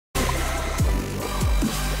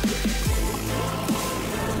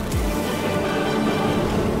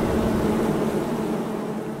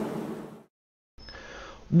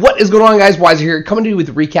What is going on, guys? Wiser here, coming to you with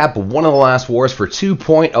a recap of one of the last wars for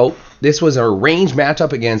 2.0. This was a range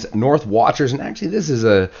matchup against North Watchers, and actually this is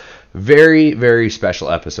a very, very special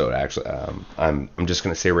episode, actually. I'm just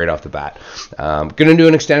going to say right off the bat. Going to do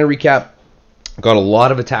an extended recap. Got a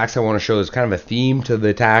lot of attacks I want to show. There's kind of a theme to the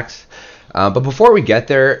attacks. But before we get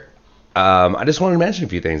there, I just wanted to mention a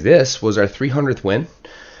few things. This was our 300th win.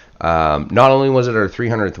 Not only was it our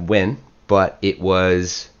 300th win, but it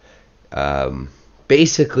was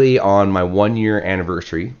basically on my 1-year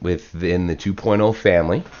anniversary within the 2.0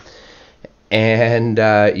 family. And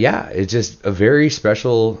yeah, it's just a very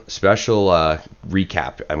special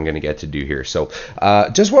recap I'm going to get to do here. So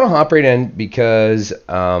just want to hop right in because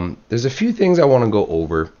there's a few things I want to go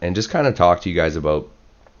over and just kind of talk to you guys about.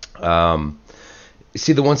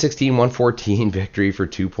 See the 116-114 victory for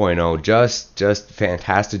 2.0, just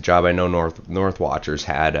fantastic job. I know North Watchers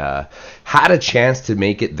had a chance to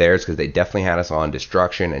make it theirs because they definitely had us on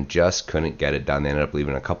destruction and just couldn't get it done. They ended up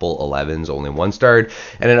leaving a couple 11s, only one starred,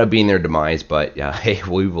 ended up being their demise. But hey,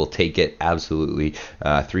 we will take it absolutely.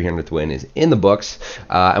 300th win is in the books.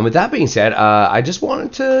 And with that being said, I just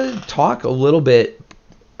wanted to talk a little bit,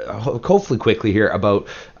 hopefully quickly here, about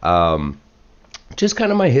just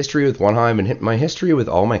kind of my history with OneHive and my history with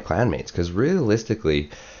all my clanmates, because realistically,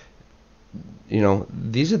 you know,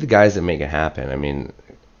 these are the guys that make it happen. I mean,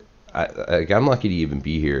 I'm lucky to even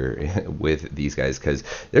be here with these guys because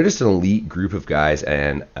they're just an elite group of guys,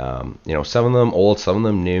 and you know, some of them old, some of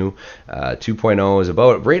them new. 2.0 is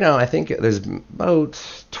about, right now I think there's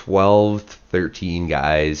about 12, 13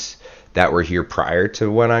 guys that were here prior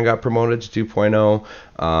to when I got promoted to 2.0.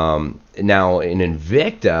 Now in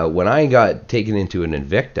Invicta, when I got taken into an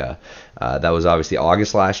Invicta, that was obviously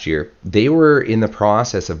August last year, they were in the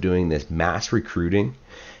process of doing this mass recruiting.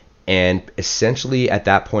 And essentially at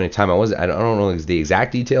that point in time, I don't know the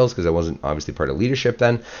exact details because I wasn't obviously part of leadership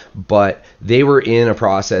then, but they were in a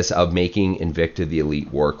process of making Invicta the elite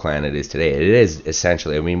war clan it is today. It is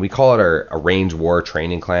essentially, I mean, we call it a range war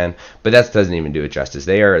training clan, but that doesn't even do it justice.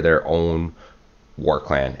 They are their own war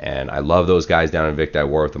clan, and I love those guys down in Invicta. I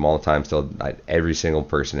war with them all the time still. Every single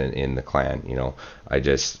person in the clan, you know, I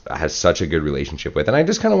have such a good relationship with. And I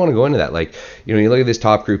just kind of want to go into that. Like, you know, you look at this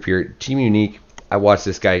top group here, Team Unique. I watched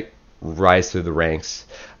this guy rise through the ranks.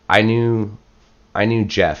 I knew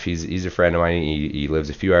Jeff. He's a friend of mine. He lives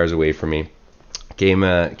a few hours away from me. Came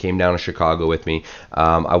down to Chicago with me.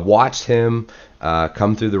 I watched him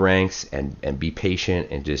come through the ranks and be patient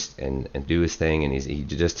and just and do his thing. And he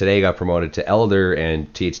just today got promoted to Elder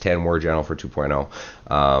and TH10 War General for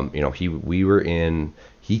 2.0. You know,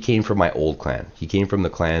 he came from my old clan. He came from the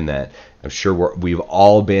clan that I'm sure we've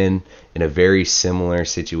all been in a very similar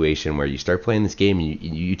situation where you start playing this game and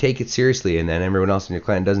you take it seriously, and then everyone else in your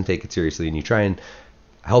clan doesn't take it seriously, and you try and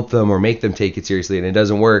help them or make them take it seriously, and it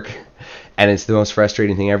doesn't work, and it's the most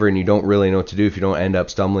frustrating thing ever, and you don't really know what to do if you don't end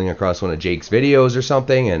up stumbling across one of Jake's videos or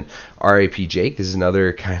something. And RAP Jake, this is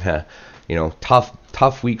another kind of, you know,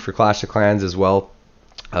 tough week for Clash of Clans as well.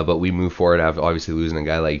 But we move forward. Obviously losing a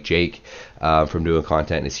guy like Jake from doing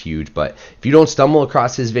content is huge. But if you don't stumble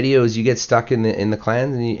across his videos, you get stuck in the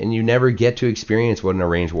clans, and you never get to experience what an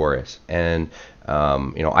arranged war is. And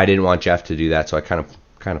you know, I didn't want Jeff to do that, so I kind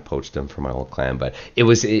of poached him from my old clan. But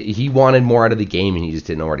he wanted more out of the game, and he just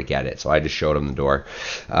didn't know where to get it. So I just showed him the door.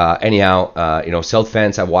 Anyhow, you know, South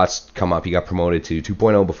Fence I watched come up. He got promoted to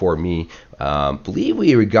 2.0 before me. Believe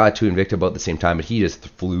we got to Invicta about the same time, but he just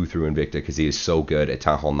flew through Invicta because he is so good at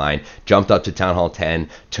Town Hall 9. Jumped up to Town Hall 10,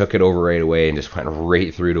 took it over right away, and just went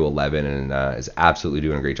right through to 11, and is absolutely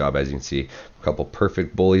doing a great job. As you can see, a couple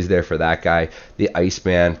perfect bullies there for that guy. The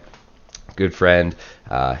Iceman, good friend.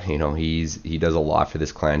 You know, he does a lot for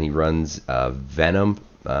this clan. He runs Venom,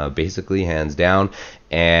 basically hands down,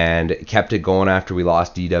 and kept it going after we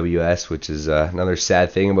lost DWS, which is another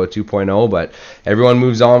sad thing about 2.0, but everyone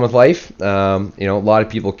moves on with life. You know, a lot of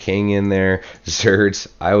people king in there. Zerds,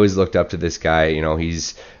 I always looked up to this guy. You know, he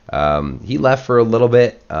left for a little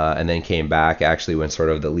bit and then came back actually when sort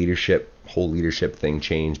of the whole leadership thing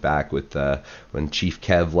changed back with when Chief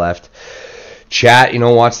Kev left. Chat, you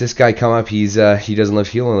know, watch this guy come up. He doesn't live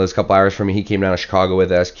here. Only lives a couple hours from me. He came down to Chicago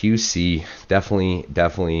with us. QC, definitely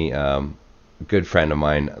good friend of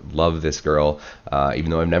mine. Love this girl. Even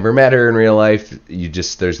though I've never met her in real life,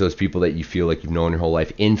 there's those people that you feel like you've known your whole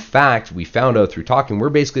life. In fact, we found out through talking, we're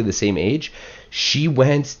basically the same age. She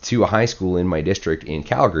went to a high school in my district in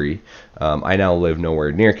Calgary. I now live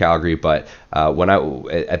nowhere near Calgary, but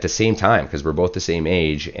at the same time, because we're both the same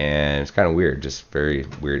age, and it's kind of weird, just very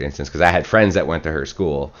weird instance, because I had friends that went to her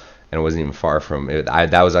school, and it wasn't even far from it.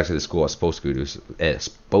 That was actually the school I was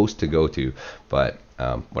supposed to go to, but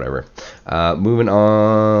Whatever. Moving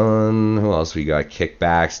on. Who else we got?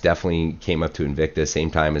 Kickbacks definitely came up to Invicta same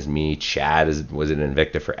time as me. Chad was in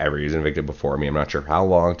Invicta forever. He was in Invicta before me. I'm not sure how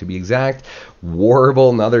long to be exact. Warble,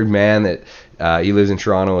 another man that he lives in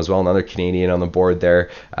Toronto as well. Another Canadian on the board there.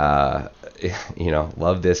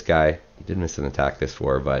 Love this guy. He did miss an attack this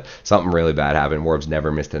war, but something really bad happened. Warb's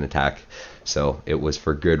never missed an attack, so it was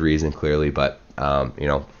for good reason clearly. But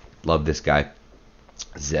love this guy.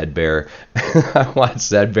 Zedbear. I watched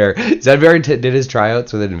Zedbear. Zedbear did his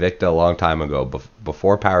tryouts with Invicta a long time ago,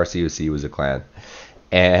 before Power COC was a clan.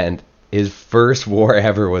 And his first war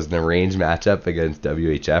ever was an arranged matchup against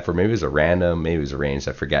WHF, or maybe it was a random, maybe it was arranged,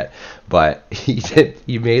 I forget. But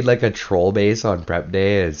he made like a troll base on prep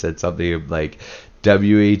day and said something like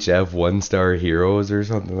WHF 1-star heroes or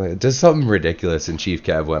something like that. Just something ridiculous, and Chief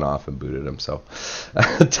Kev went off and booted him. So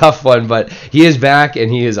tough one, but he is back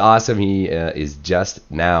and he is awesome. He is just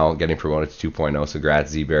now getting promoted to 2.0. So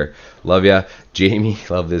congrats, Z-Bear. Love ya. Jamie,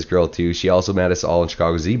 love this girl too. She also met us all in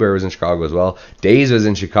Chicago. Z-Bear was in Chicago as well. Days was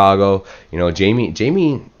in Chicago.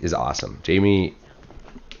 Jamie is awesome. Jamie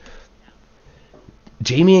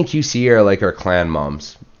and QC are like our clan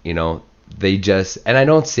moms. They just, and I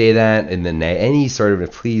don't say that in any sort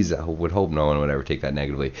of, please, I would hope no one would ever take that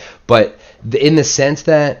negatively, but in the sense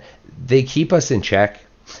that they keep us in check,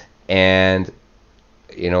 and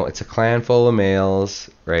it's a clan full of males,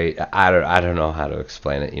 right? I don't know how to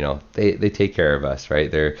explain it. They take care of us, right?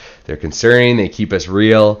 They're concerning, they keep us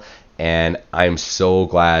real, and I'm so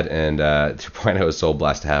glad, and to your point, I was so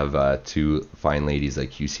blessed to have two fine ladies like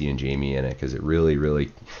QC and Jamie in it, because it really,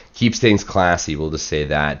 really keeps things classy. We'll just say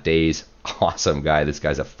that. Days, awesome guy. This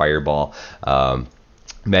guy's a fireball.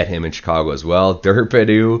 Met him in Chicago as well.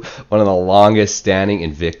 Derpidoo, one of the longest standing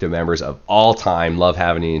Invicta members of all time. Love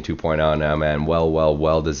having him in 2.0 now, man.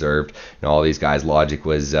 Well deserved. All these guys. Logic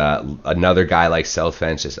was another guy like South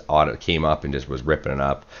Fence just came up and just was ripping it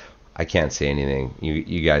up. I can't say anything.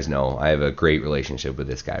 You guys know I have a great relationship with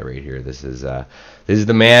this guy right here. This is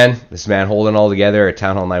the man. This man holding all together. A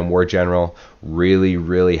Town Hall 9 War General,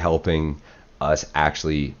 really helping us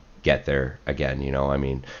actually get there again.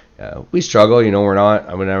 We struggle. We're not.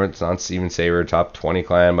 I would never not even say we're a top 20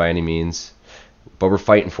 clan by any means, but we're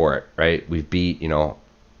fighting for it, right? We've beat a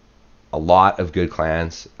lot of good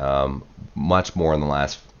clans, much more in the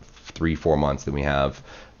last 3-4 months than we have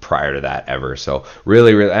prior to that ever. So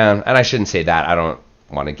really, and I shouldn't say that. I don't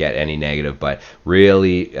want to get any negative, but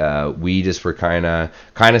really, we just were kind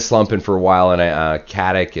of slumping for a while, and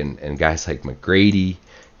Caddick and guys like McGrady,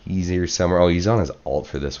 he's here somewhere. Oh, he's on his alt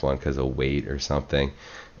for this one because of weight or something.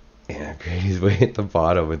 Yeah, Grady's way at the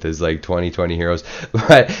bottom with his like 2020 heroes.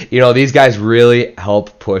 But, these guys really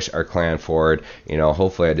help push our clan forward.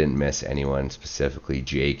 Hopefully I didn't miss anyone specifically.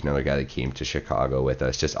 Jake, another guy that came to Chicago with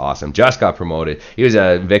us. Just awesome. Just got promoted. He was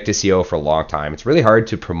a Invicta CO for a long time. It's really hard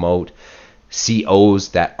to promote COs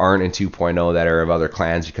that aren't in 2.0 that are of other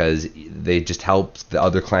clans, because they just help the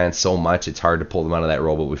other clans so much. It's hard to pull them out of that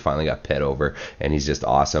role, but we finally got Pitt over, and he's just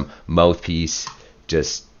awesome. Mouthpiece,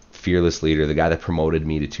 just fearless leader, the guy that promoted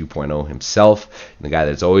me to 2.0 himself, the guy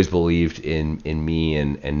that's always believed in me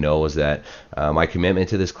and knows that my commitment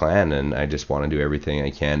to this clan, and I just want to do everything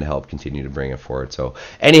I can to help continue to bring it forward. So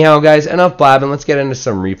anyhow, guys, enough blabbing. Let's get into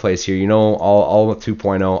some replays here. All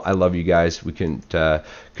 2.0, I love you guys. We couldn't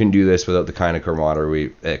do this without the kind of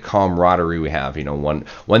camaraderie we have.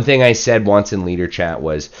 One thing I said once in leader chat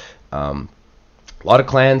was a lot of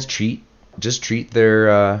clans treat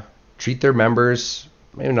their members,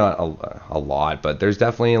 maybe not a lot, but there's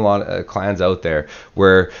definitely a lot of clans out there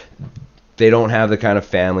where they don't have the kind of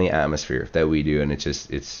family atmosphere that we do, and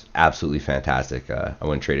it's absolutely fantastic. I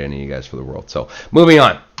wouldn't trade any of you guys for the world. So moving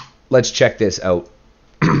on, let's check this out.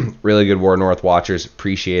 Really good War North watchers,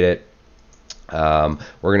 appreciate it. We're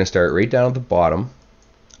gonna start right down at the bottom.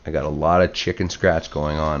 I got a lot of chicken scratch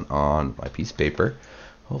going on my piece of paper.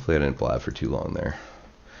 Hopefully I didn't blab for too long there.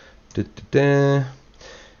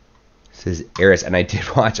 Says Eris, and I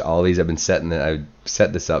did watch all these. I've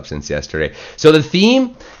set this up since yesterday. So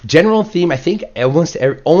the general theme, I think almost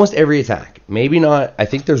every attack, maybe not. I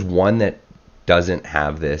think there's one that doesn't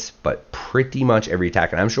have this, but pretty much every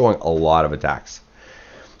attack, and I'm showing a lot of attacks,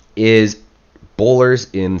 is bowlers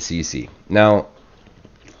in CC. Now,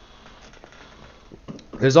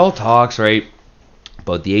 there's all talks, right,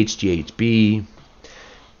 about the HGHB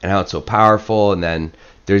and how it's so powerful, and then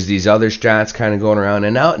there's these other strats kind of going around,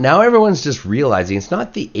 and now everyone's just realizing it's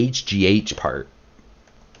not the HGH part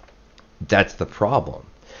that's the problem.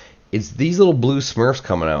 It's these little blue smurfs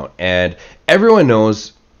coming out, and everyone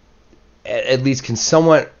knows, at least can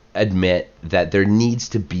somewhat admit that there needs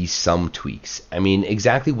to be some tweaks. I mean,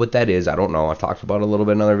 exactly what that is, I don't know. I've talked about it a little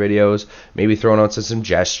bit in other videos, maybe throwing out some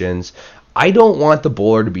suggestions. I don't want the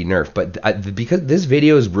bowler to be nerfed, but because this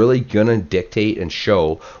video is really going to dictate and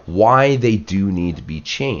show why they do need to be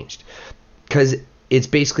changed. Because it's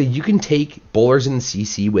basically, you can take bowlers in the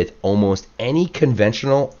CC with almost any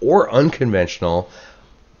conventional or unconventional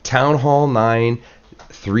Town Hall 9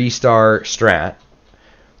 3-star strat,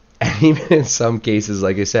 and even in some cases,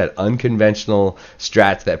 like I said, unconventional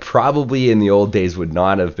strats that probably in the old days would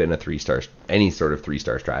not have been a 3-star, any sort of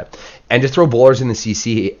 3-star strat, and just throw bowlers in the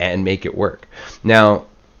CC and make it work. Now,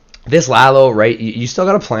 this Lalo, right, you still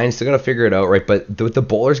got a plan, you still got to figure it out, right, but with the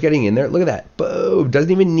bowlers getting in there, look at that, boom,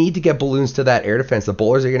 doesn't even need to get balloons to that air defense. The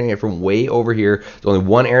bowlers are getting it from way over here. There's only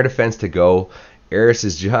one air defense to go. Eris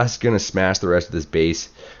is just going to smash the rest of this base.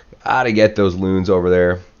 Gotta get those loons over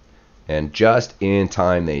there. And just in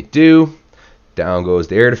time they do. Down goes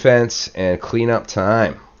the air defense and cleanup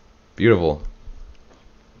time. Beautiful.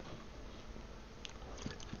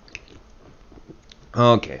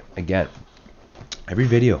 Okay, again, every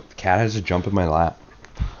video, the cat has to jump in my lap.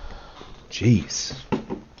 Jeez.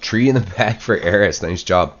 Tree in the bag for Eris. Nice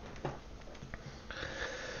job.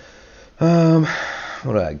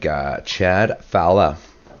 What do I got? Chad Fowler.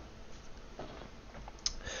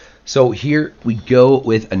 So here we go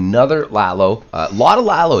with another Lalo. A lot of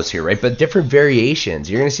Lalos here, right? But different variations.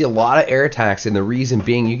 You're going to see a lot of air attacks, and the reason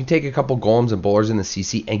being you can take a couple golems and bowlers in the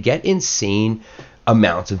CC and get insane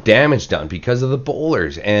amounts of damage done because of the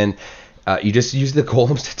bowlers. And you just use the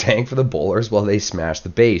golems to tank for the bowlers while they smash the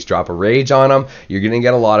base. Drop a rage on them. You're going to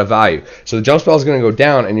get a lot of value. So the jump spell is going to go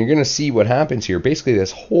down, and you're going to see what happens here. Basically,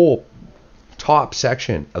 this whole top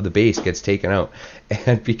section of the base gets taken out,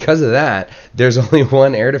 and because of that there's only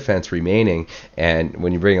one air defense remaining, and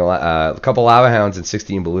when you bring a couple lava hounds and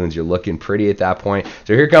 16 balloons, you're looking pretty at that point.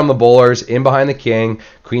 So here come the bowlers in behind the king.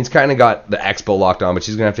 Queen's kind of got the expo locked on, but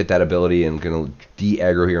she's gonna have to hit that ability and gonna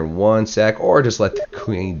de-aggro here in 1 sec, or just let the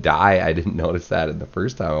queen die. I didn't notice that in the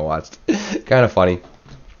first time I watched. Kind of funny.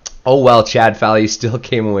 Oh well, Chad Fally still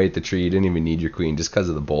came away at the tree. You didn't even need your queen just because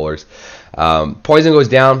of the bowlers. Poison goes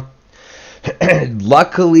down.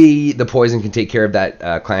 Luckily, the poison can take care of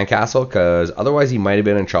that clan castle, because otherwise he might have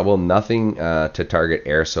been in trouble. Nothing to target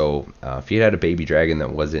air, so if he had a baby dragon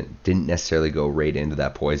that didn't necessarily go right into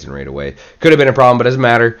that poison right away, could have been a problem, but doesn't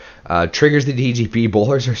matter. Triggers the DGP.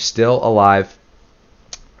 Bowlers are still alive.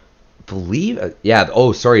 Yeah.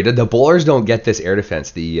 Oh, sorry. The bowlers don't get this air defense.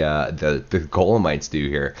 The golemites do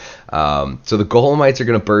here. So the golemites are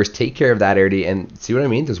going to burst, take care of that air D, and see what I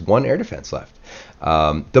mean? There's one air defense left.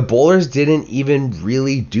 The bowlers didn't even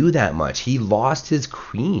really do that much. He lost his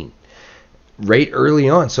queen right early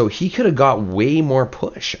on, so he could have got way more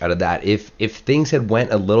push out of that if things had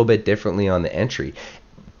went a little bit differently on the entry.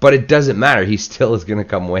 But it doesn't matter. He still is going to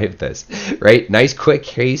come away with this, right? Nice quick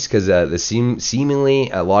case, because seemingly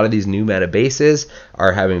a lot of these new meta bases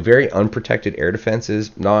are having very unprotected air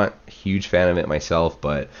defenses. Not a huge fan of it myself,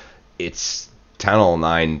 but it's Town Hall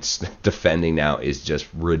 9 defending now is just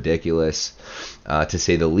ridiculous, to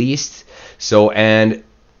say the least. So, and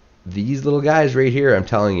these little guys right here, I'm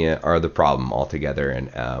telling you, are the problem altogether.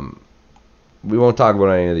 And we won't talk about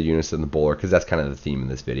any of the units in the bowler, because that's kind of the theme in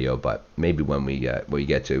this video. But maybe when we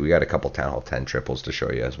get to, we got a couple Town Hall 10 triples to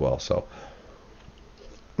show you as well. So,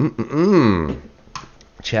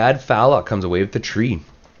 Chad Fowler comes away with the tree.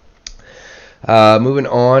 Moving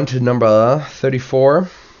on to number 34.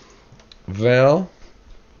 Val.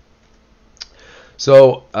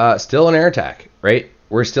 So, still an air attack, right?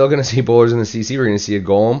 We're still going to see bowlers in the CC. We're going to see a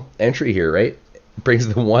golem entry here, right? Brings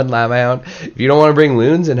the one lava hound. If you don't want to bring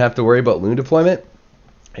loons and have to worry about loon deployment,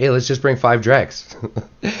 hey, let's just bring 5 drags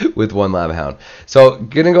with one lava hound. So,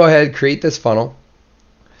 gonna go ahead, create this funnel.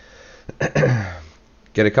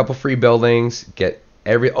 Get a couple free buildings.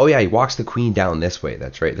 Oh yeah, he walks the queen down this way.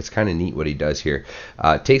 That's right. That's kind of neat what he does here.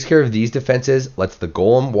 Takes care of these defenses. Lets the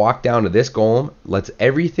golem walk down to this golem. Lets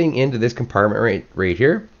everything into this compartment right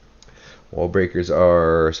here. Wall breakers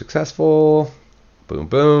are successful. Boom,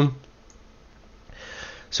 boom.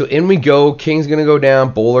 So in we go. King's going to go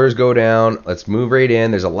down. Bowlers go down. Let's move right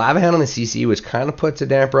in. There's a lava hound on the CC, which kind of puts a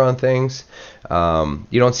damper on things.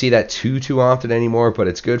 You don't see that too often anymore, but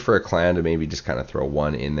it's good for a clan to maybe just kind of throw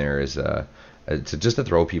one in there as just to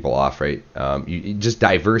throw people off, right? You just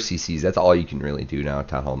diverse CCs. That's all you can really do now at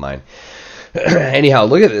Town Hall 9. Anyhow,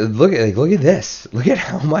 look at this. Look at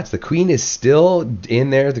how much the queen is still in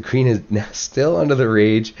there. The queen is still under the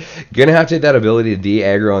rage. Gonna have to hit that ability to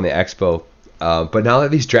de-aggro on the expo. But now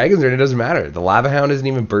that these dragons are in, it doesn't matter. The lava hound isn't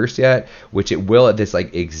even burst yet, which it will at this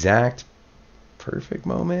like exact perfect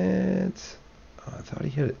moment. Oh, I thought he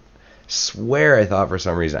hit it. Swear I thought for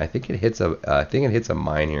some reason. I think it hits a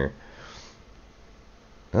mine here.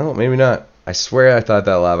 No, maybe not. I swear I thought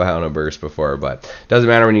that lava hound would burst before, but doesn't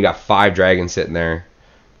matter when you got 5 dragons sitting there.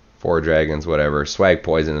 4 dragons, whatever. Swag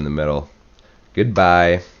poison in the middle.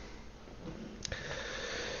 Goodbye.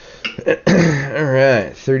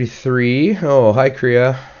 Alright, 33. Oh, hi,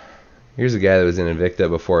 Kriya. Here's a guy that was in Invicta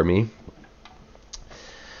before me.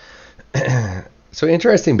 So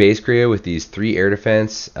interesting base, Kriya, with these 3 air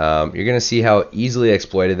defense. You're going to see how easily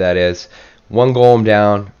exploited that is. 1 golem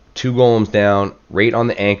down, 2 golems down, right on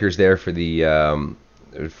the anchors there for the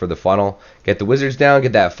funnel. Get the wizards down,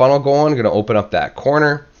 get that funnel going. Going to open up that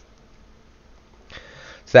corner.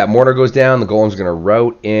 So that mortar goes down, the golems are going to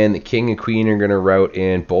route in, the king and queen are going to route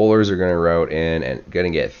in, bowlers are going to route in, and going to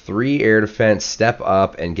get 3 air defense, step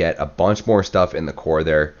up, and get a bunch more stuff in the core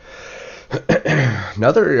there.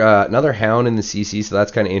 Another hound in the CC, so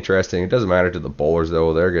that's kind of interesting. It doesn't matter to the bowlers,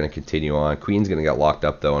 though. They're going to continue on. Queen's going to get locked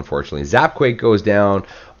up, though, unfortunately. Zapquake goes down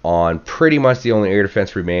on pretty much the only air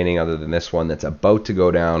defense remaining other than this one that's about to go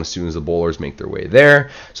down as soon as the bowlers make their way there.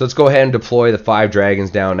 So let's go ahead and deploy the 5 dragons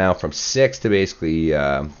down now from 6 to basically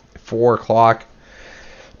 4 o'clock.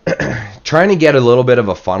 Trying to get a little bit of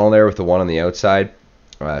a funnel there with the one on the outside.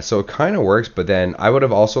 So it kind of works, but then I would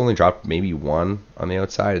have also only dropped maybe 1 on the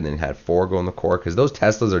outside and then had 4 go in the core because those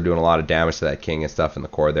Teslas are doing a lot of damage to that king and stuff in the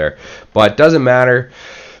core there. But it doesn't matter.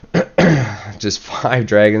 Just 5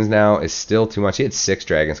 dragons now is still too much. He had 6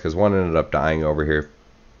 dragons because 1 ended up dying over here.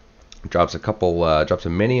 Drops a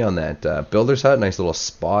mini on that builder's hut. Nice little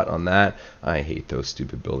spot on that. I hate those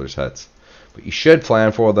stupid builder's huts. But you should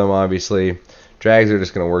plan for them, obviously. Drags are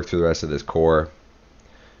just going to work through the rest of this core.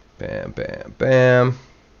 Bam, bam, bam.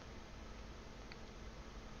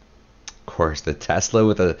 Of course, the Tesla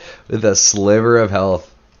with a sliver of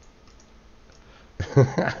health.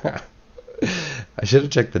 I should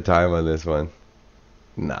have checked the time on this one.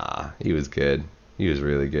 Nah, he was good. He was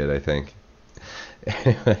really good, I think.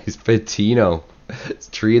 Anyways, Patino. It's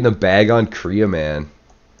tree in the bag on Kriya, man.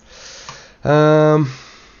 What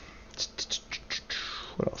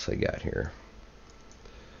else I got here?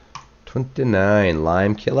 29,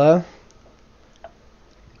 Lime Killer.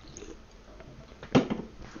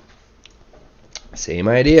 Same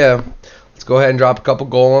idea. Let's go ahead and drop a couple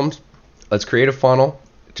golems. Let's create a funnel.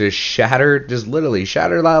 Just literally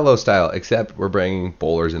shatter Lalo style, except we're bringing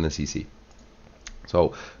bowlers in the CC.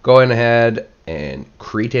 So going ahead and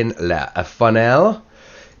creating a funnel.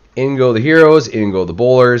 In go the heroes, in go the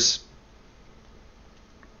bowlers.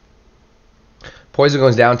 Poison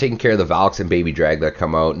goes down, taking care of the Valks and Baby Drag that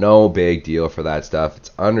come out. No big deal for that stuff.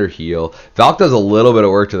 It's under heal. Valk does a little bit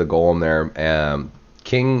of work to the golem there.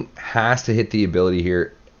 King has to hit the ability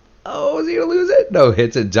here. Oh, is he going to lose it? No,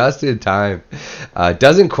 hits it just in time.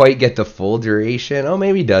 Doesn't quite get the full duration. Oh,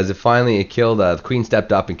 maybe he does. It killed, the queen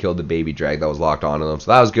stepped up and killed the Baby Drag that was locked onto them.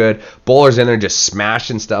 So that was good. Bowler's in there just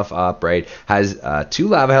smashing stuff up, right? Has 2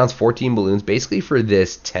 Lava Hounds, 14 balloons, basically for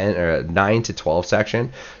this 9 to 12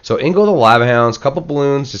 section. So in go the Lava Hounds, couple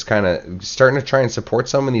balloons, just kind of starting to try and support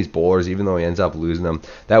some of these bowlers, even though he ends up losing them.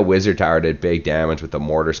 That Wizard Tower did big damage with the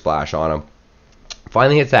mortar splash on him.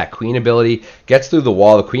 Finally hits that queen ability, gets through the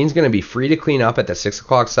wall. The queen's going to be free to clean up at the 6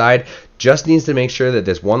 o'clock side. Just needs to make sure that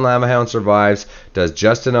this 1 Lava Hound survives. Does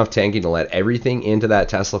just enough tanking to let everything into that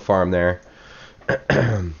Tesla farm there.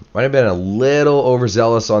 Might have been a little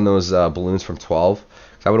overzealous on those balloons from 12.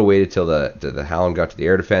 I would have waited till the Hound got to the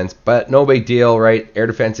air defense. But no big deal, right? Air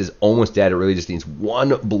defense is almost dead. It really just needs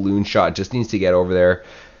 1 balloon shot. Just needs to get over there.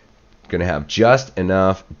 Going to have just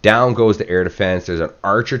enough. Down goes the air defense. There's an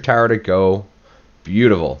archer tower to go.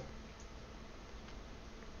 Beautiful.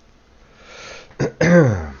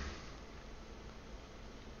 That's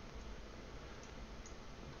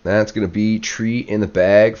going to be tree in the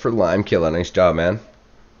bag for Lime Killer. Nice job, man.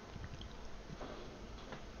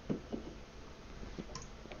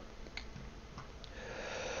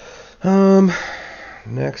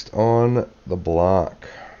 Next on the block.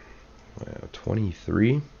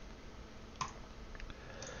 23.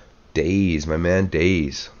 Days, my man,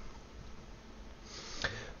 Days.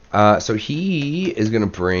 So he is going to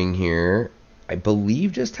bring here, I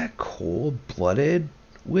believe, just that cold-blooded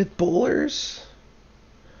with bowlers.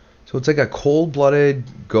 So it's like a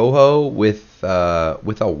cold-blooded Goho with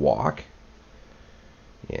a walk.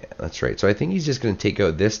 Yeah, that's right. So I think he's just going to take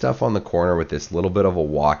out this stuff on the corner with this little bit of a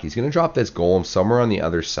walk. He's going to drop this golem somewhere on the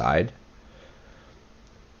other side.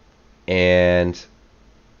 And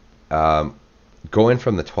go in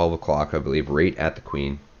from the 12 o'clock, I believe, right at the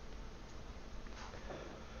queen.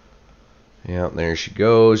 Yeah, there she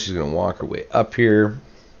goes. She's going to walk her way up here.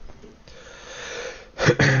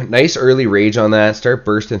 Nice early rage on that. Start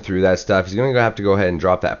bursting through that stuff. He's going to have to go ahead and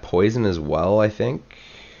drop that poison as well, I think.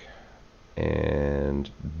 And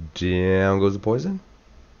down goes the poison.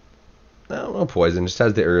 No poison. Just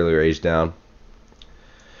has the early rage down.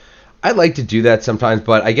 I'd like to do that sometimes,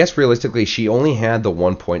 but I guess realistically, she only had the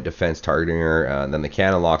 1 point defense targeting her, and then the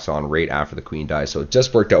cannon locks on right after the queen dies, so it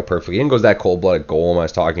just worked out perfectly. In goes that cold-blooded golem I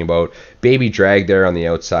was talking about. Baby drag there on the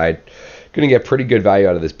outside. Going to get pretty good value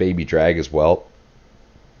out of this baby drag as well.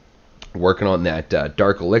 Working on that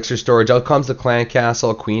dark elixir storage. Out comes the clan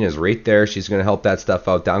castle. Queen is right there. She's going to help that stuff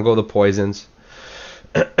out. Down go the poisons.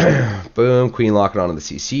 Boom. Queen locking onto the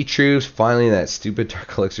CC troops. Finally, that stupid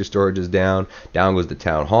dark elixir storage is down. Down goes the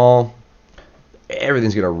town hall.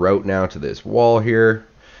 Everything's going to route now to this wall here.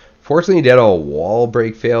 Fortunately, he did a wall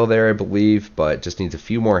break fail there, I believe, but just needs a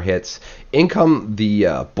few more hits. In come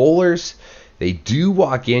the bowlers. They do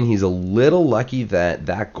walk in. He's a little lucky that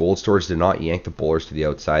that gold storage did not yank the bowlers to the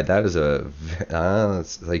outside. That is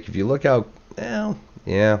it's like if you look out, well,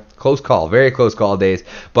 yeah, close call, very close call days.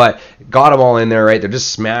 But got them all in there, right? They're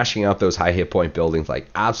just smashing up those high hit point buildings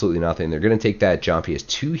like absolutely nothing. They're going to take that jump. He has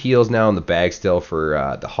 2 heals now in the bag still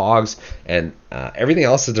for the hogs, and everything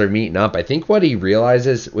else as they're meeting up. I think what he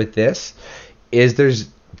realizes with this is there's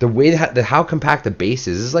the way that how compact the base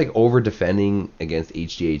is. This is like over defending against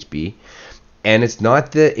HGHB. And it's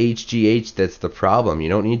not the HGH that's the problem. You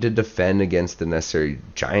don't need to defend against the necessary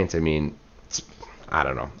giants. I mean, I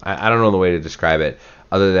don't know. I don't know the way to describe it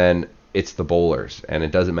other than it's the bowlers. And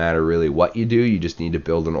it doesn't matter really what you do. You just need to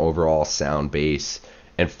build an overall sound base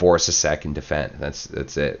and force a second defend. That's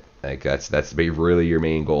it. Like that's really your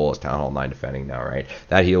main goal is Town Hall 9 defending now, right?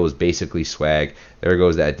 That heal was basically swag. There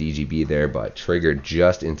goes that DGB there, but triggered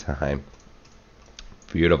just in time.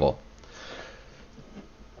 Beautiful.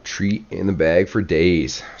 Treat in the bag for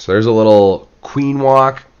days. So there's a little queen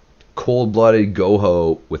walk, cold-blooded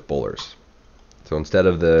go-ho with bowlers. So instead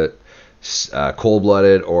of the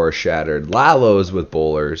cold-blooded or shattered Lalos with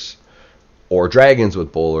bowlers or dragons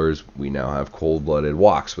with bowlers, we now have cold-blooded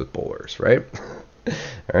walks with bowlers, right?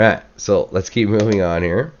 All right, so let's keep moving on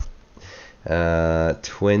here.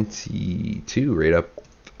 22, right up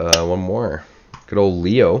one more. Good old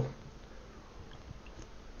Leo.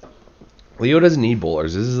 Leo doesn't need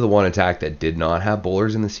bowlers. This is the one attack that did not have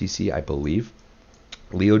bowlers in the CC, I believe.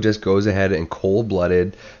 Leo just goes ahead and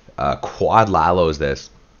cold-blooded quad Lalos this.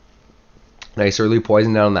 Nice early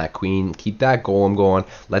poison down on that queen. Keep that golem going.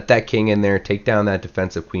 Let that king in there. Take down that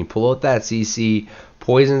defensive queen. Pull out that CC.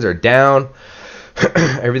 Poisons are down.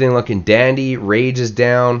 Everything looking dandy. Rage is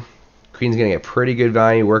down. Queen's going to get pretty good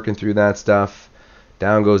value working through that stuff.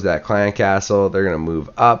 Down goes that clan castle. They're going to move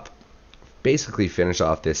up. Basically finish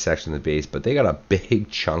off this section of the base, but they got a big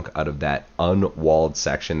chunk out of that unwalled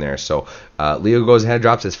section there. So Leo goes ahead,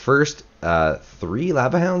 drops his first 3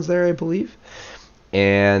 lava hounds there, I believe,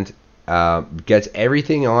 and gets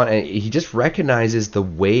everything on. And he just recognizes the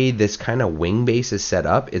way this kind of wing base is set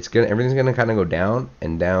up. Everything's gonna kind of go down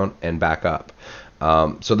and back up.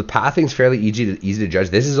 So the pathing's fairly easy to judge.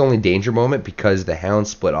 This is only danger moment because the hounds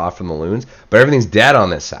split off from the loons, but everything's dead on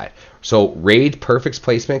this side. So Raid, perfect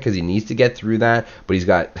placement because he needs to get through that, but he's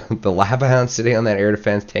got the lava hounds sitting on that air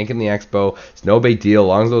defense, tanking the expo. It's no big deal as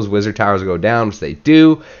long as those wizard towers go down, which they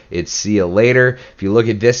do. It's see you later. If you look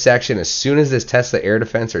at this section, as soon as this Tesla air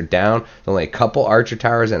defense are down, there's only a couple archer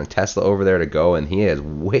towers and a Tesla over there to go, and he has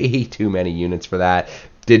way too many units for that.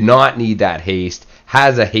 Did not need that haste.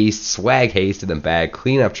 Has a haste, swag haste in the bag,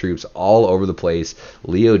 cleanup troops all over the place.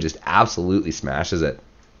 Leo just absolutely smashes it.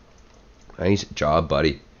 Nice job,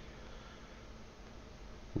 buddy.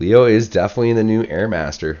 Leo is definitely the new Air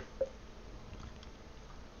Master.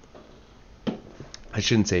 I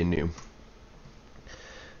shouldn't say new.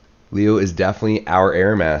 Leo is definitely our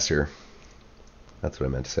Air Master. That's what I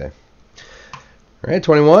meant to say. All right,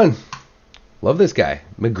 21. Love this guy.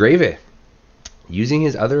 McGravey. Using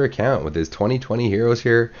his other account with his 2020 heroes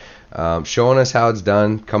here. Showing us how it's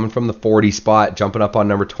done. Coming from the 40 spot. Jumping up on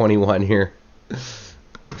number 21 here.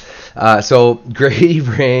 So Grady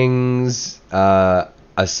brings a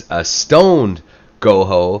stoned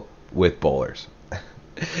Goho with bowlers.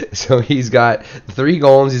 So he's got 3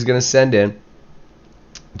 golems he's going to send in.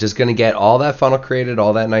 Just going to get all that funnel created,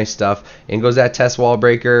 all that nice stuff. In goes that test wall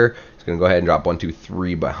breaker. He's going to go ahead and drop 1, 2,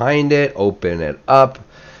 3 behind it. Open it up.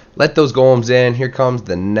 Let those golems in. Here comes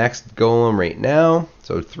the next golem right now.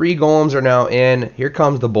 So 3 golems are now in. Here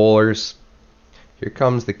comes the bowlers. Here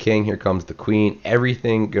comes the king. Here comes the queen.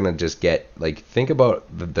 Everything going to just get, like, think about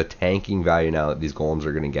the tanking value now that these golems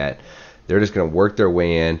are going to get. They're just going to work their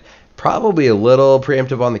way in. probably a little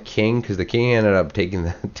preemptive on the king, because the king ended up tanking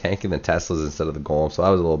the Teslas instead of the golem, so that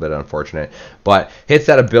was a little bit unfortunate. But hits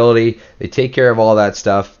that ability, they take care of all that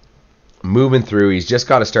stuff. Moving through, he's just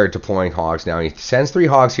got to start deploying hogs now. He sends 3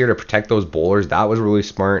 hogs here to protect those bowlers. That was really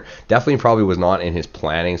smart. Definitely probably was not in his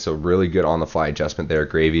planning, so really good on-the-fly adjustment there,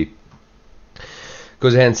 Gravy.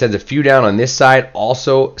 Goes ahead and sends a few down on this side.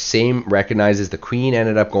 Also, same recognizes the queen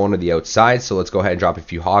ended up going to the outside, so let's go ahead and drop a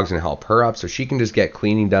few hogs and help her up so she can just get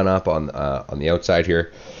cleaning done up on the outside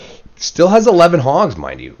here. Still has 11 hogs,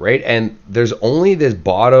 mind you, right? And there's only this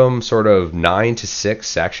bottom sort of 9 to 6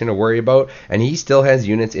 section to worry about, and he still has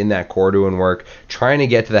units in that core doing work, trying to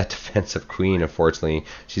get to that defensive queen. Unfortunately,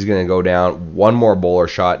 she's going to go down. One more bowler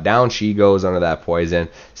shot. Down she goes under that poison.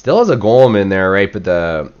 Still has a golem in there, right? But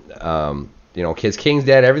the you know, his king's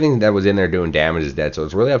dead. Everything that was in there doing damage is dead. So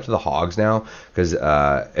it's really up to the hogs now, because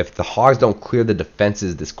if the hogs don't clear the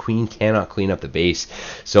defenses, this queen cannot clean up the base.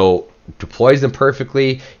 So deploys them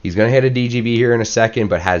perfectly. He's going to hit a DGB here in a second,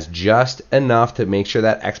 but has just enough to make sure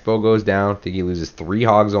that Expo goes down. I think he loses 3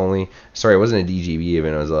 hogs only. Sorry, it wasn't a DGB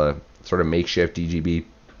even. It was a sort of makeshift DGB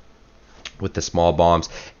with the small bombs.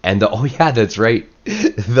 And oh yeah, that's right.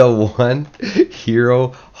 The one hero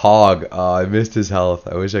hog. Oh, I missed his health.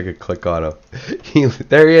 I wish I could click on him.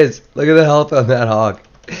 There he is. Look at the health on that hog.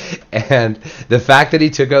 And the fact that he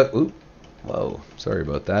took out... Ooh, whoa, sorry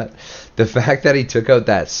about that. The fact that he took out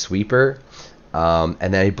that sweeper, and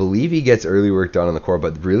then I believe he gets early work done on the core,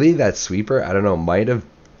 but really that sweeper, I don't know, might have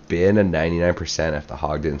been a 99% if the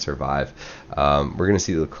hog didn't survive. We're going to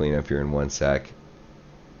see the cleanup here in 1 sec.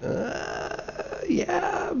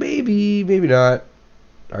 Yeah, maybe not.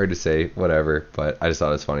 Hard to say, whatever, but I just thought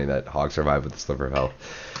it was funny that hog survived with the sliver of health.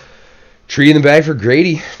 Tree in the bag for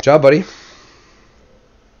Grady. Good job, buddy.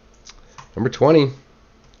 Number 20.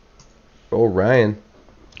 Oh, Ryan.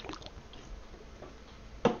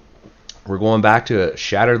 We're going back to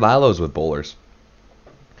Shattered Lalos with bowlers.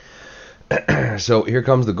 So here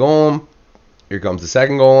comes the golem. Here comes the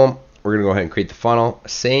second golem. We're going to go ahead and create the funnel.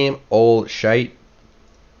 Same old shite.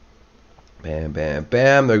 Bam, bam,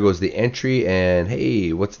 bam. There goes the entry. And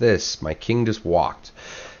hey, what's this? My king just walked.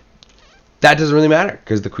 That doesn't really matter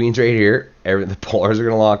because the queen's right here. The bowlers are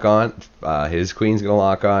going to lock on. His queen's going to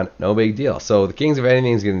lock on. No big deal. So the kings, if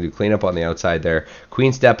anything, is going to do cleanup on the outside there.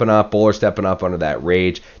 Queen stepping up. Bowler stepping up under that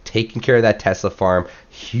rage. Taking care of that Tesla farm.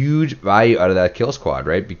 Huge value out of that kill squad,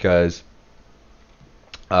 right? Because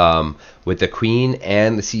with the queen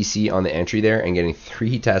and the CC on the entry there and getting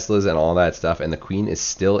 3 Teslas and all that stuff, and the queen is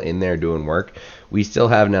still in there doing work, we still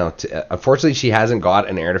have now... unfortunately, she hasn't got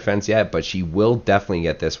an air defense yet, but she will definitely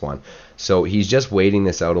get this one. So he's just waiting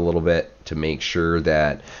this out a little bit to make sure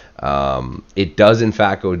that it does in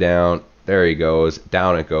fact go down. There he goes.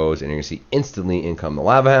 Down it goes. And you're going to see instantly in come the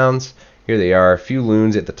Lava Hounds. Here they are. A few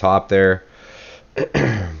loons at the top there.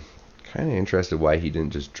 Kind of interested why he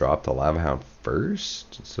didn't just drop the Lava Hound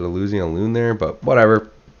first instead of losing a loon there. But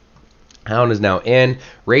whatever. Hound is now in.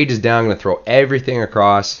 Rage is down. I'm going to throw everything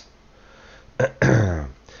across.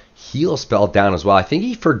 Heal spell down as well. I think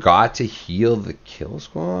he forgot to heal the kill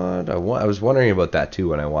squad. I was wondering about that too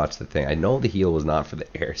when I watched the thing. I know the heal was not for the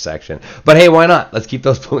air section, but hey, why not? Let's keep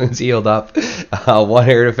those balloons healed up. 1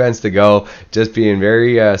 air defense to go. Just being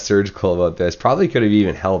very surgical about this. Probably could have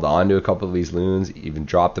even held on to a couple of these loons, even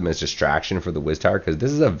dropped them as distraction for the Wiz Tower, because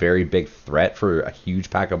this is a very big threat for a huge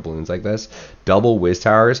pack of balloons like this. Double Wiz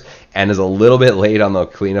Towers, and is a little bit late on the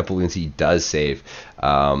cleanup balloons he does save.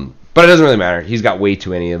 But it doesn't really matter. He's got way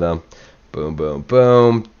too many of them. Boom, boom,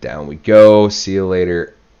 boom. Down we go. See you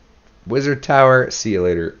later, Wizard Tower. See you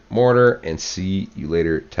later, Mortar. And see you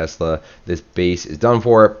later, Tesla. This base is done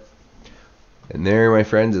for. And there, my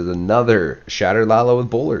friends, is another Shattered Lalo with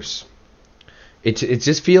bowlers. It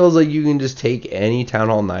just feels like you can just take any Town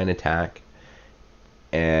Hall 9 attack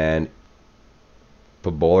and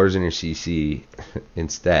put bowlers in your CC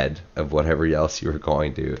instead of whatever else you were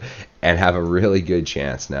going to, and have a really good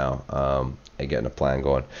chance now at getting a plan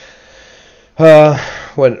going.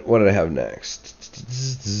 What did I have next?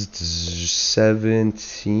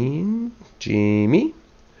 17. Jamie.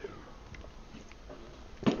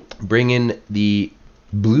 Bring in the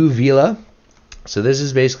Blue Villa. So this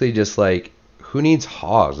is basically just like, who needs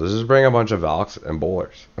hogs? Let's just bring a bunch of Valks and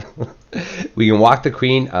bowlers. We can walk the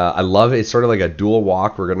queen. I love it. It's sort of like a dual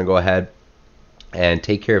walk. We're going to go ahead and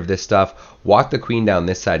take care of this stuff. Walk the queen down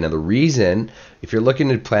this side. Now the reason, if you're looking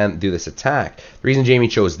to do this attack, the reason Jamie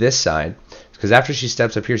chose this side is because after she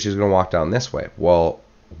steps up here, she's going to walk down this way. Well,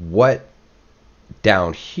 what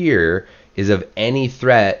down here is of any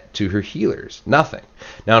threat to her healers. Nothing.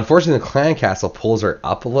 Now, unfortunately, the clan castle pulls her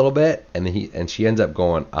up a little bit, and she ends up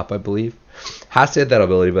going up, I believe. Has to hit that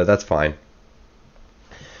ability, but that's fine.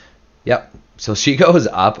 Yep. So she goes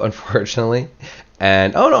up, unfortunately,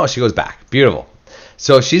 and oh no, she goes back. Beautiful.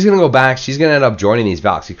 So she's going to go back. She's going to end up joining these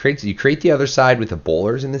Valks. You create the other side with the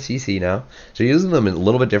bowlers in the CC now. So you're using them a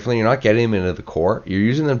little bit differently. You're not getting them into the core. You're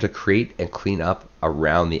using them to create and clean up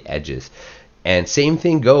around the edges. And same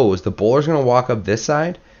thing goes. The bowler's going to walk up this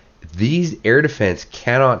side. These air defense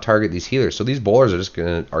cannot target these healers. So these bowlers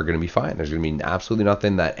are going to be fine. There's going to be absolutely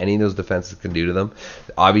nothing that any of those defenses can do to them.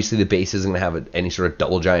 Obviously, the base isn't going to have any sort of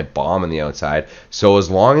double giant bomb on the outside. So as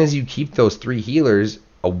long as you keep those 3 healers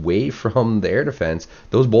away from the air defense,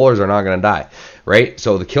 those bowlers are not going to die, right?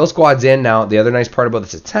 So the kill squad's in now. The other nice part about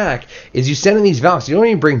this attack is you send in these Valks. You don't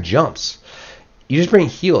even bring jumps. You just bring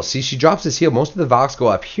heals. See, she drops this heal. Most of the Valks go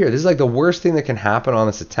up here. This is like the worst thing that can happen on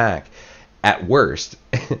this attack. At worst,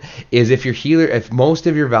 is if most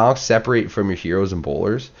of your Valks separate from your heroes and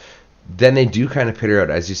bowlers, then they do kind of pit her out.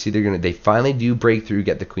 As you see, they finally do break through,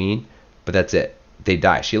 get the queen, but that's it. They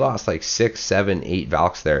die. She lost like 6, 7, 8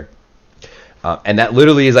 Valks there. And that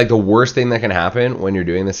literally is like the worst thing that can happen when you're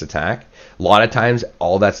doing this attack. A lot of times,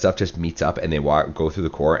 all that stuff just meets up and they go through the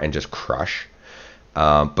core and just crush.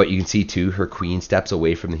 But you can see too, her queen steps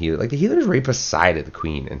away from the healer. Like the healer's right beside it, the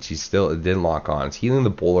queen, and it didn't lock on. It's healing the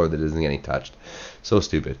bowler that isn't getting touched. So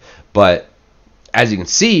stupid. But as you can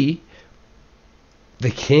see,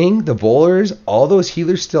 the king, the bowlers, all those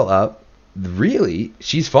healers still up. Really,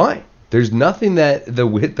 she's fine. There's nothing that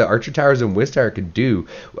the Archer Towers and Wiz Tower could do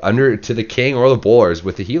to the king or the bowlers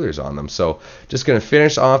with the healers on them. So just going to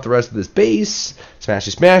finish off the rest of this base.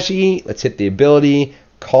 Smashy, smashy. Let's hit the ability.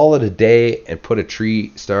 Call it a day and put a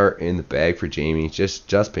tree star in the bag for Jamie.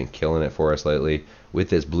 Just been killing it for us lately with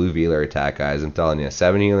this blue Velar attack, guys. I'm telling you,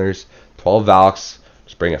 7 healers, 12 Valks.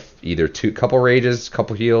 Just bring either couple rages,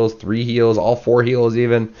 couple heals, 3 heals, all 4 heals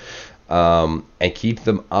even. And keep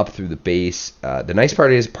them up through the base. The nice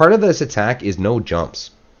part is, part of this attack is no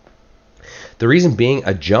jumps. The reason being,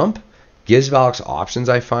 a jump gives Valks options,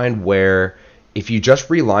 I find, where if you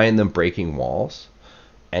just rely on them breaking walls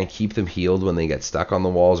and keep them healed when they get stuck on the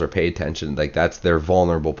walls or pay attention, like that's their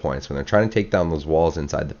vulnerable points when they're trying to take down those walls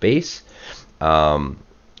inside the base.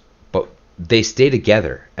 But they stay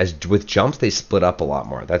together. As with jumps, they split up a lot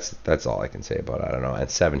more. That's all I can say about it. I don't know.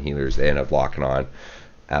 At 7 healers, they end up locking on.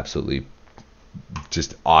 Absolutely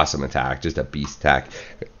just awesome attack. Just a beast attack.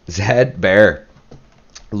 Zed Bear.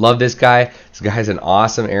 Love this guy. This guy's an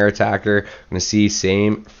awesome air attacker. I'm going to see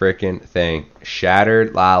same freaking thing.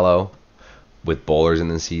 Shattered Lalo with bowlers in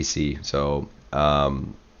the CC. So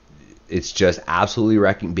it's just absolutely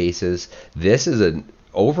wrecking bases. This is an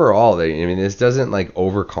overall, I mean, this doesn't like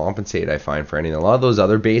overcompensate, I find, for anything. A lot of those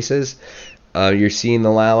other bases you're seeing the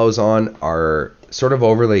Lalos on are sort of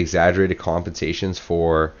overly exaggerated compensations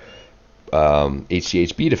for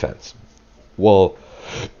HCHB defense. Well,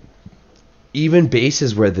 even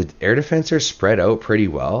bases where the air defense are spread out pretty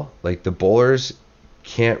well, like the bowlers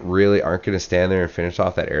aren't going to stand there and finish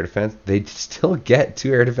off that air defense. They still get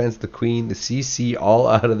 2 air defense, the queen, the CC, all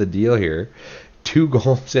out of the deal here. 2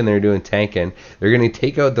 golems in there doing tanking. They're going to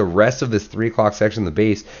take out the rest of this 3 o'clock section of the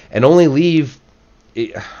base and only leave.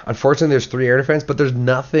 Unfortunately, there's 3 air defense, but there's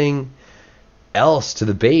nothing else to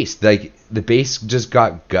the base. Like the base just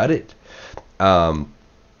got gutted.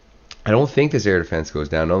 I don't think this air defense goes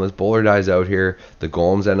down. No, this bowler dies out here. The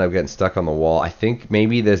golems end up getting stuck on the wall. I think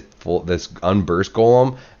maybe this unburst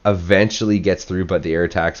golem eventually gets through, but the air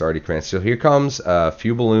attack's already commenced. So here comes a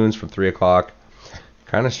few balloons from 3 o'clock.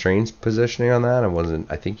 Kind of strange positioning on that.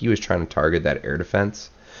 I think he was trying to target that air defense.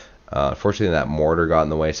 Unfortunately, that mortar got in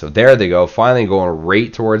the way. So there they go. Finally going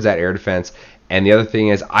right towards that air defense. And the other thing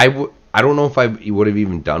is, I don't know if he would have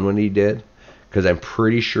even done what he did, because I'm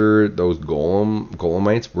pretty sure those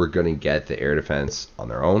golemites were going to get the air defense on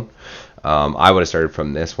their own. I would have started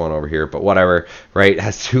from this one over here, but whatever, right?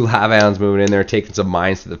 Has 2 Lavans moving in there, taking some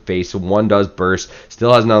mines to the face. So 1 does burst,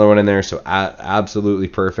 still has another one in there, so absolutely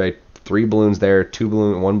perfect. 3 balloons there, 2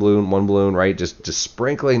 balloon, 1 balloon, right? Just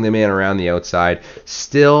sprinkling them in around the outside.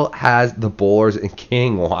 Still has the bowlers and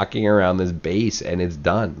king walking around this base, and it's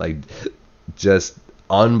done. Like, just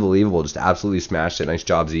unbelievable. Just absolutely smashed it. Nice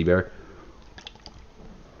job, Z-Bear.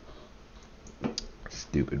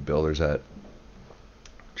 Stupid builders at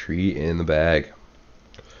tree in the bag.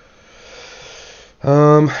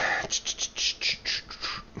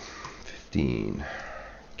 15.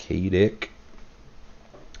 K-Dick.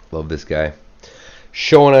 Love this guy.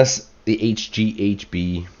 Showing us the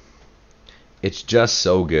HGHB. It's just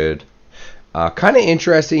so good. Kind of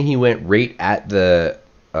interesting. He went right at the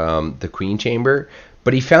the queen chamber,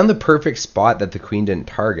 but he found the perfect spot that the queen didn't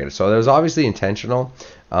target. So that was obviously intentional.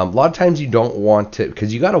 A lot of times you don't want to,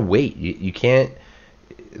 because you got to wait. You can't,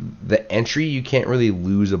 the entry, you can't really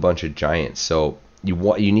lose a bunch of giants. So you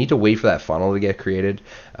need to wait for that funnel to get created,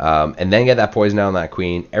 and then get that poison down on that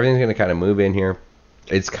queen. Everything's going to kind of move in here.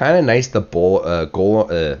 It's kind of nice the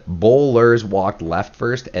bowlers walked left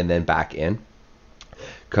first and then back in.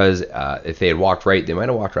 Because if they had walked right, they might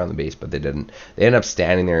have walked around the base, but they didn't. They ended up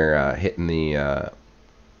standing there, hitting the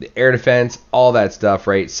air defense, all that stuff,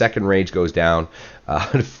 right? Second rage goes down.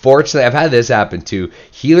 Unfortunately, I've had this happen too.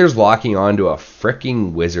 Healers locking onto a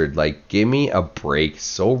freaking wizard. Like, give me a break.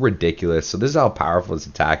 So ridiculous. So this is how powerful this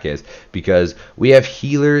attack is. Because we have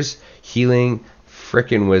healers healing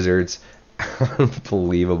freaking wizards.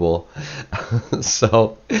 Unbelievable.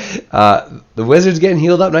 So the wizard's getting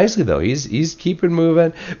healed up nicely though. He's keeping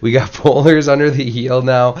moving. We got bowlers under the heal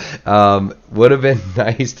now. Would have been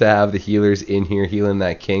nice to have the healers in here healing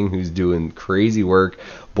that king who's doing crazy work.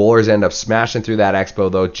 Bowlers end up smashing through that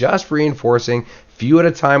expo though, just reinforcing, few at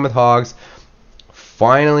a time with hogs.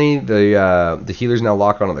 Finally, the healers now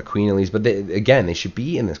lock onto the queen at least, but they should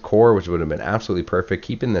be in this core, which would have been absolutely perfect,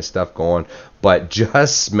 keeping this stuff going, but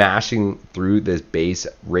just smashing through this base.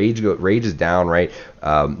 Rage is down, right?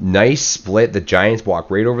 Nice split. The giants walk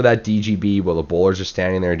right over that DGB while the bowlers are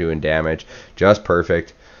standing there doing damage. Just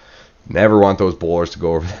perfect. Never want those bowlers to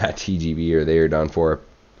go over that TGB or they are done for.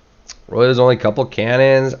 Well, there's only a couple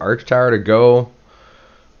cannons, arch tower to go.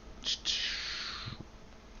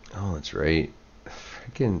 Oh, that's right.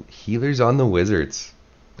 Freaking healers on the wizards.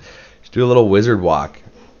 Just do a little wizard walk.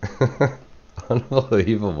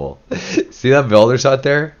 Unbelievable. See that builder shot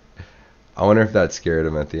there? I wonder if that scared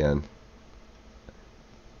him at the end.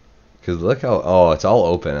 Because look how, oh, it's all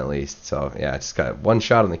open at least. So yeah, just got one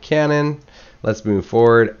shot on the cannon. Let's move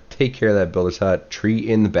forward. Take care of that builder's hut. Tree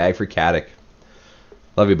in the bag for Caddick.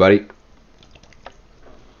 Love you, buddy.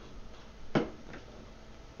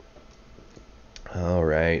 All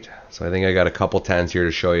right, so I think I got a couple 10s here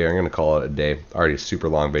to show you. I'm going to call it a day. Already a super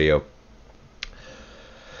long video.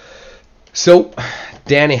 So,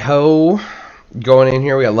 Danny Ho going in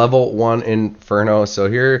here. We got level 1 Inferno.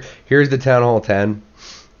 So here's the Town Hall 10.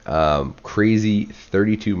 Crazy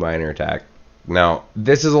 32 miner attack. Now,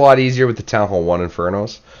 this is a lot easier with the Town Hall 1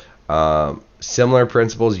 Infernos. Similar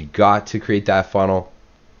principles. You got to create that funnel.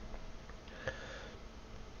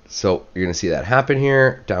 So you're going to see that happen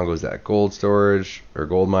here. Down goes that gold storage, or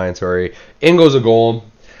gold mine, sorry. In goes a gold.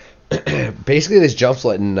 Basically, this jump's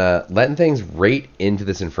letting things right into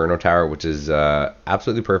this Inferno Tower, which is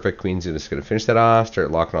absolutely perfect. Queen's just going to finish that off,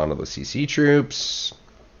 start locking onto those CC troops.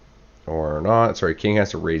 Or not. Sorry, King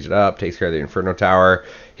has to raise it up, takes care of the Inferno Tower,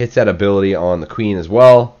 hits that ability on the Queen as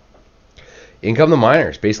well. In come the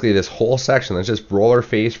miners. Basically, this whole section, let's just roll our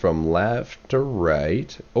face from left to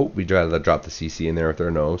right. Oh, we tried to drop the CC in there with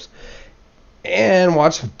their nose. And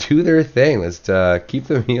watch them do their thing. Let's keep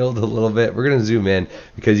them healed a little bit. We're going to zoom in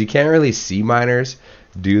because you can't really see miners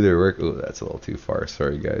do their work. Oh, that's a little too far.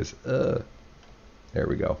 Sorry, guys. There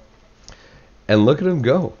we go. And look at them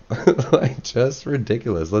go. Like, just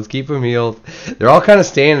ridiculous. Let's keep them healed. They're all kind of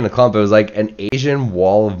staying in a clump. It was like an Asian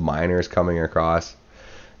wall of miners coming across.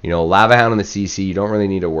 You know, Lava Hound on the CC, you don't really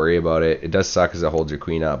need to worry about it. It does suck because it holds your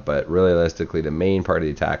queen up, but realistically, the main part of the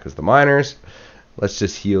attack is the miners. Let's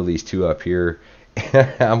just heal these two up here and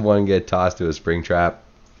have one get tossed to a spring trap.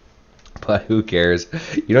 But who cares?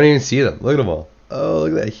 You don't even see them. Look at them all. Oh,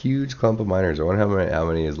 look at that huge clump of miners. I wonder how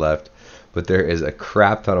many is left. But there is a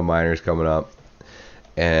crap ton of miners coming up.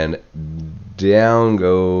 And down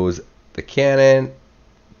goes the cannon.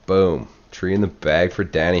 Boom. Tree in the bag for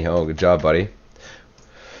Danny Ho. Good job, buddy.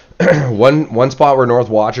 One spot where North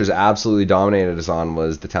Watchers absolutely dominated us on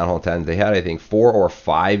was the Town Hall 10. They had, I think, 4 or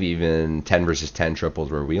 5 even 10 versus 10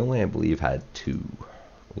 triples where we only, I believe, had 2.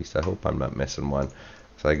 At least I hope I'm not missing one.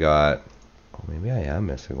 So I got, oh, maybe I am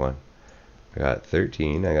missing one. I got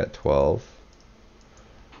 13. I got 12.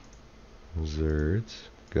 Zerds,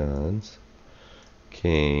 guns,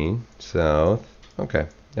 Kane, South. Okay,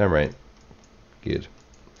 I'm right. Good.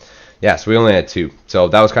 Yeah, so we only had 2. So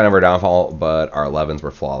that was kind of our downfall, but our 11s were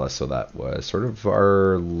flawless. So that was sort of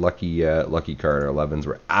our lucky card. Our 11s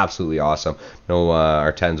were absolutely awesome. No,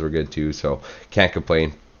 our 10s were good too, so can't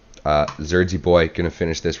complain. Zerdsy boy going to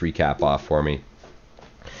finish this recap off for me.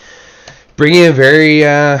 Bringing in a very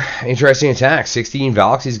interesting attack. 16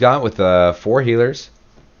 Valks he's got with 4 healers.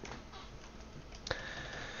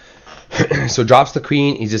 So drops the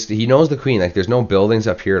queen. He knows the queen. Like, there's no buildings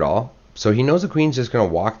up here at all. So he knows the queen's just going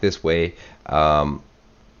to walk this way. Brings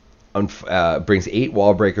 8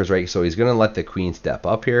 wall breakers, right? So he's going to let the queen step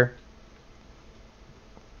up here.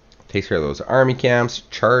 Takes care of those army camps.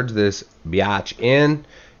 Charge this biatch in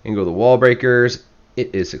and go the wall breakers.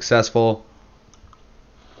 It is successful.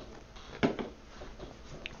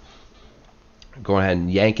 Going ahead and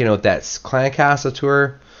yanking out that clan castle to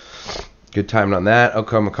her. Good timing on that.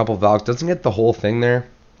 Outcome a couple of Valks. Doesn't get the whole thing there.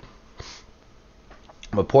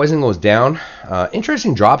 But poison goes down.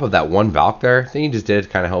 Interesting drop of that one Valk there. I think he just did it to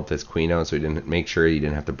kind of help this queen out, so he didn't make sure he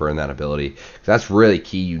didn't have to burn that ability. That's really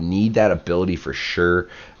key. You need that ability for sure.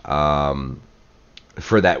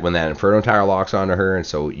 For that when that Inferno Tower locks onto her, and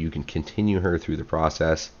so you can continue her through the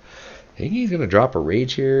process. I think he's gonna drop a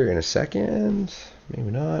rage here in a second. Maybe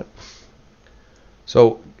not.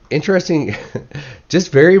 So interesting.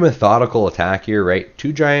 Just very methodical attack here, right?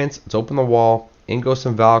 2 giants. Let's open the wall. In goes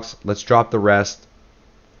some Valks. Let's drop the rest.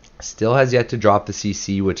 Still has yet to drop the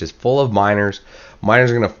CC, which is full of miners.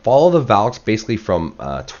 Miners are going to follow the Valks basically from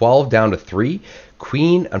 12 down to 3.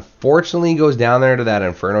 Queen, unfortunately, goes down there to that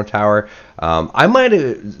Inferno Tower. I might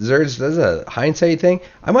have, there's a hindsight thing.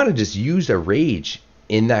 I might have just used a rage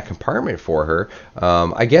in that compartment for her.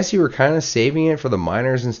 I guess you were kind of saving it for the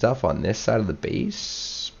miners and stuff on this side of the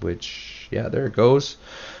base, which, yeah, there it goes.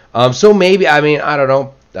 So maybe, I mean, I don't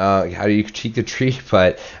know. How do you cheat the tree?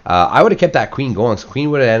 But I would have kept that queen going. So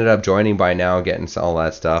queen would have ended up joining by now, getting all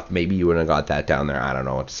that stuff. Maybe you wouldn't have got that down there. I don't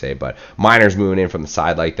know what to say. But miners moving in from the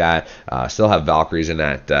side like that. Still have Valkyries in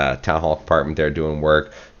that town hall compartment there doing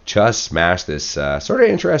work. Just smash this sort of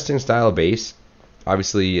interesting style of base.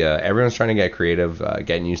 Obviously, everyone's trying to get creative,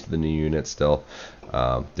 getting used to the new units still.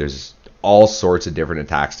 There's all sorts of different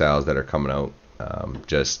attack styles that are coming out.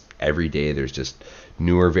 Just every day there's just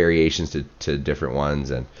newer variations to different ones,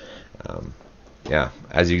 and yeah,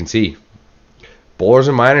 as you can see, bowlers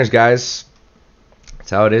and miners, guys, that's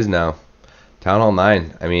how it is now. Town Hall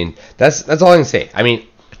 9, I mean, that's all I can say. I mean,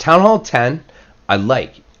 Town Hall 10 I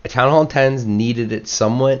like. Town Hall 10's needed it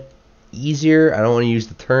somewhat easier. I don't want to use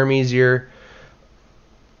the term easier,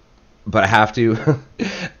 but I have to.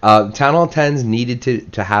 Town Hall 10's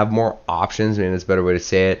needed to have more options, maybe that's a better way to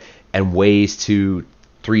say it, and ways to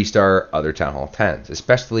 3-star other Town Hall 10s,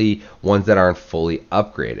 especially ones that aren't fully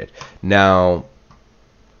upgraded. Now,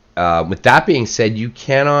 with that being said, you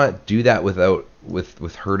cannot do that without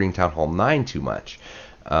with hurting Town Hall 9 too much.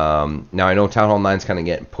 Now, I know Town Hall 9's kind of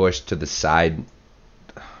getting pushed to the side.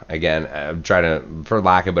 Again, I'm trying to, for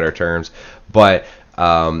lack of better terms, but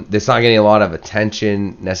it's not getting a lot of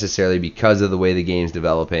attention necessarily because of the way the game's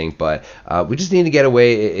developing, but we just need to get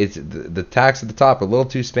away. It's the attacks at the top are a little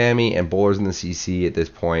too spammy, and bowlers in the CC at this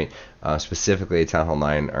point, specifically at Town Hall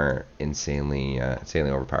 9, are insanely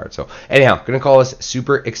overpowered. So anyhow, gonna call this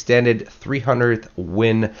super extended 300th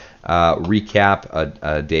win recap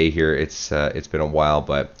a day here. It's been a while,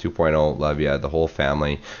 but 2.0, love ya, the whole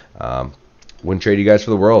family. Wouldn't trade you guys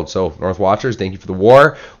for the world. So North Watchers, thank you for the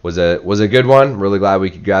war. Was a good one. Really glad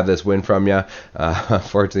we could grab this win from you.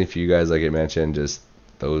 Unfortunately for you guys, like I mentioned, just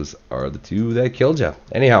those are the 2 that killed you.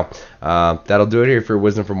 Anyhow, that'll do it here for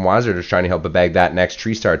Wisdom from Wiser. Just trying to help bag that next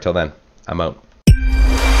tree star. Till then, I'm out.